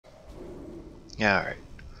Yeah, alright.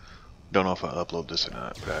 Don't know if I upload this or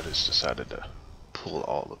not, but I just decided to pull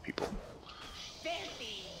all the people.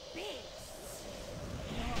 Filthy beasts!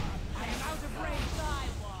 Your out-of-range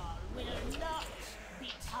firewall will not be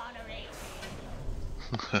tolerated.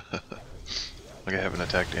 Like I haven't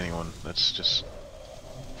attacked anyone. That's just...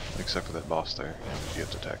 except for that boss there. Yeah, you have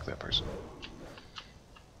to attack that person.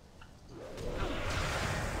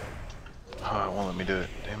 Oh, it won't let me do it.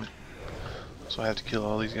 Damn it. So I have to kill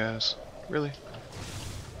all these guys? Really?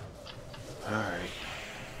 Alright.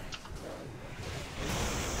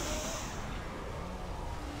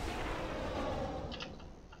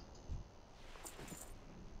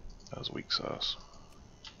 That was weak sauce.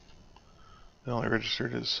 It only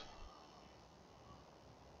registered as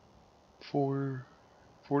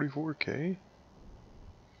 44k?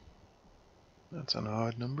 That's an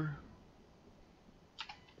odd number.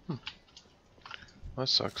 That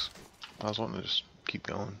sucks. I was wanting to just keep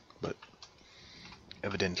going, but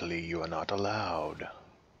evidently you are not allowed.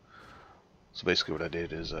 So basically what I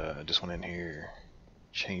did is I just went in here,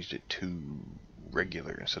 changed it to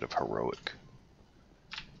regular instead of heroic,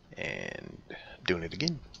 and doing it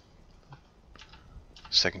again.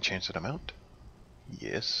 Second chance at a mount?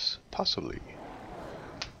 Yes, possibly.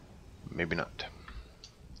 Maybe not.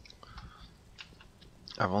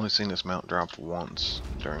 I've only seen this mount drop once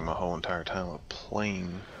during my whole entire time of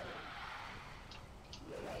playing.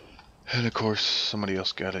 And of course somebody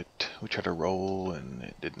else got it. We tried to roll and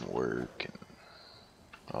it didn't work and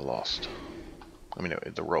I lost. I mean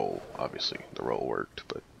the roll, obviously, the roll worked,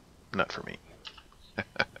 but not for me.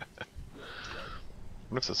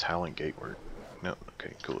 What if this Howling Gate work? No,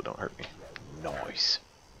 okay, cool, it don't hurt me. Nice.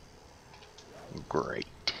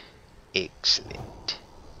 Great. Excellent.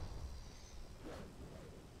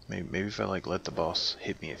 Maybe if I like let the boss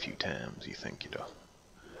hit me a few times, you think,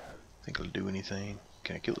 think it'll do anything?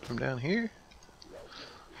 Can I kill it from down here?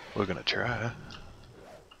 We're gonna try.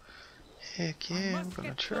 Heck yeah, we're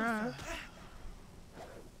gonna try.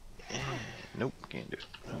 Nope, can't do it.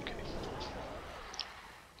 Okay.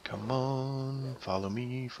 Come on, follow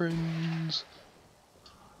me, friends.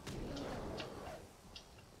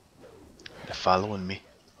 They're following me.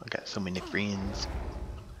 I got so many friends.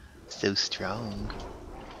 So strong.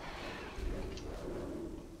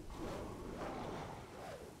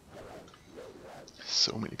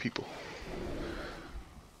 So many people.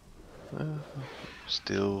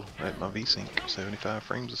 Still at my VSync, 75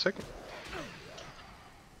 frames a second.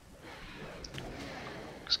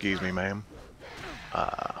 Excuse me, ma'am.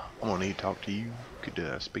 I'm gonna need to talk to you. Could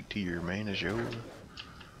I speak to your manager?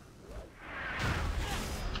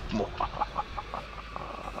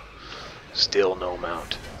 Still no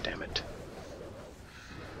mount. Damn it.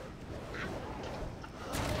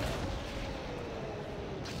 I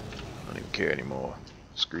don't even care anymore.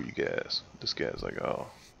 Screw you guys. This guy's like, oh,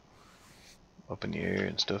 up in the air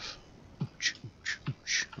and stuff.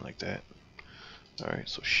 Like that. Alright,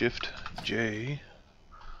 so Shift J.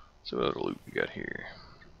 So what other loot we got here?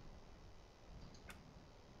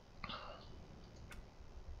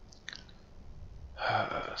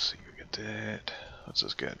 Let's see, we got that. What's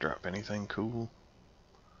this guy drop? Anything cool?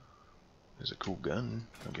 There's a cool gun,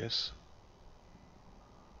 I guess.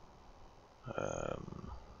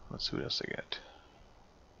 Let's see what else they got.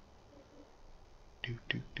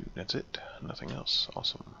 That's it. Nothing else.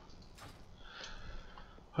 Awesome.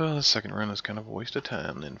 Well, the second run is kind of a waste of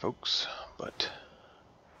time then, folks. But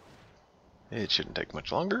it shouldn't take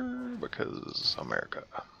much longer because America.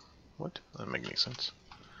 What? That doesn't make any sense.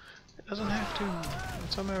 It doesn't have to.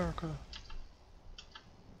 It's America.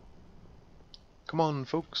 Come on,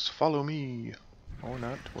 folks. Follow me. Or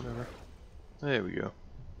not. Whatever. There we go.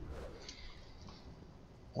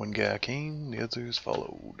 One guy came, the others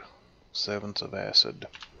followed. Seventh of acid.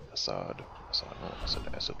 Assad. No, I said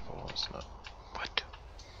acid fall. It's not. What?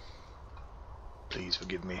 Please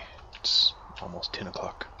forgive me. It's almost 10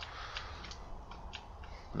 o'clock.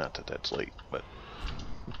 Not that that's late, but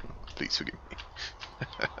please forgive me.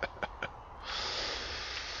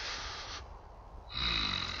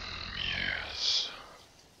 Yes.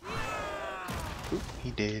 Oop,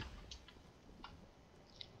 he did.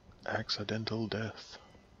 Accidental death.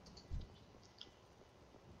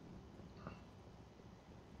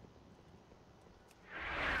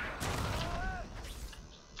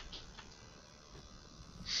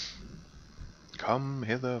 Come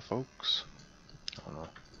hither, folks. Oh no.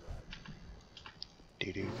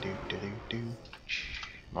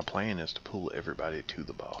 My plan is to pull everybody to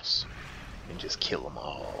the boss and just kill them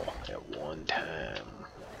all at one time.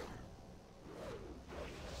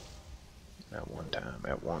 At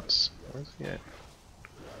once. Where's he at?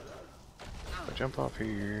 If I jump off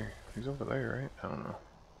here, He's over there, right? I don't know.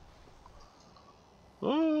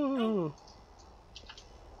 Oh!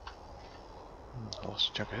 I lost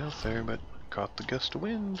a chunk of health there, but caught the gust of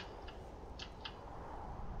wind.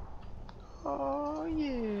 Oh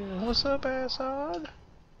yeah, what's up, assad?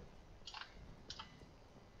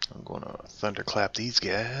 I'm gonna thunderclap these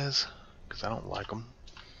guys, cause I don't like them.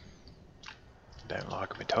 Don't like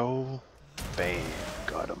them at all. Bam,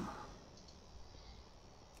 got them.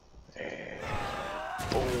 And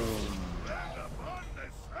boom.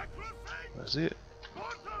 That's it.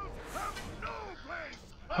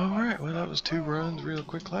 Alright, well that was 2 runs real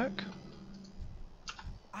quick like.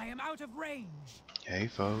 I am out of range. Hey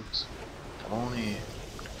folks, come on in.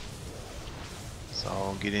 Let's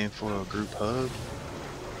all get in for a group hug.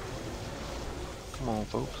 Come on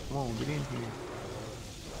folks, come on, get in here.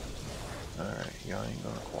 Alright, y'all ain't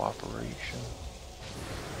gonna cooperation.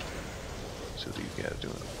 So what these guys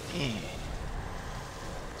doing?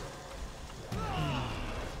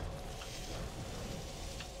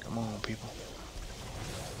 Come on people.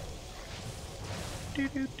 Do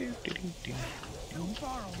do do do do do. Too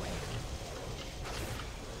far away.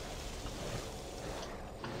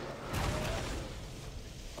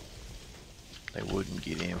 They wouldn't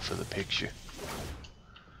get in for the picture.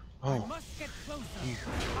 I Oh, must get closer. you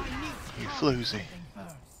I need to floozy. something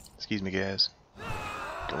first. Excuse me guys.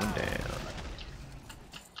 Going down.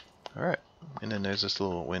 Alright, and then there's this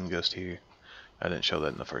little wind gust here. I didn't show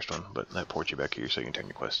that in the first one, but that ports you back here so you can turn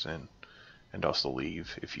your quest in. And also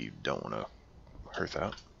leave if you don't want to hearth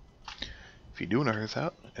out. If you do want to hearth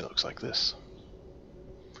out, it looks like this.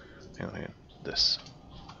 Hang on. This.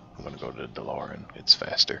 I'm going to go to Dalaran. It's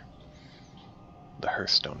faster. The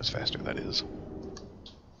hearthstone is faster, that is.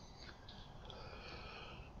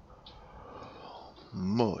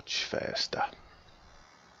 Much faster.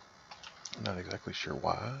 Not exactly sure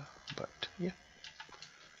why, but yeah.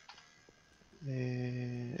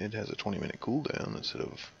 And it has a 20-minute cooldown instead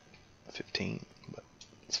of 15, but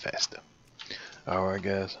it's faster. Alright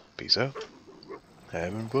guys, peace out.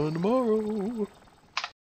 Having fun tomorrow.